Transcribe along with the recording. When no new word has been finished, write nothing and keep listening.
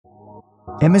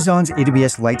Amazon's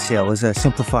AWS Lightsail is a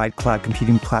simplified cloud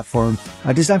computing platform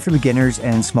designed for beginners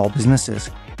and small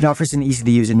businesses. It offers an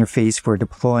easy-to-use interface for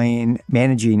deploying,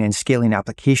 managing, and scaling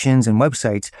applications and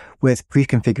websites with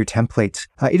pre-configured templates.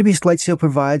 AWS Lightsail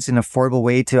provides an affordable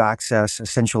way to access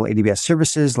essential AWS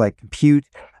services like compute,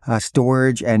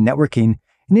 storage, and networking,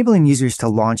 enabling users to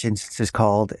launch instances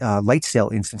called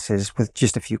Lightsail instances with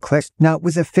just a few clicks. Now,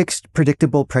 with a fixed,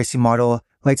 predictable pricing model,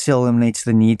 Lightsail eliminates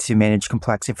the need to manage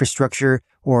complex infrastructure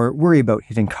or worry about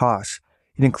hidden costs.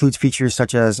 It includes features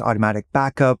such as automatic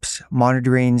backups,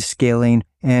 monitoring, scaling,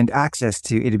 and access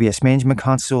to AWS Management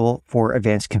Console for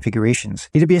advanced configurations.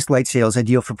 AWS Lightsail is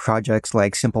ideal for projects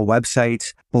like simple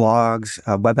websites, blogs,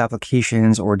 web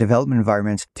applications, or development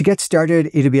environments. To get started,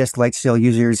 AWS Lightsail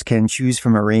users can choose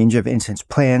from a range of instance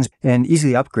plans and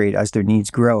easily upgrade as their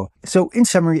needs grow. So in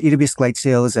summary, AWS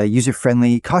Lightsail is a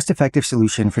user-friendly, cost-effective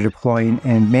solution for deploying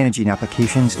and managing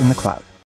applications in the cloud.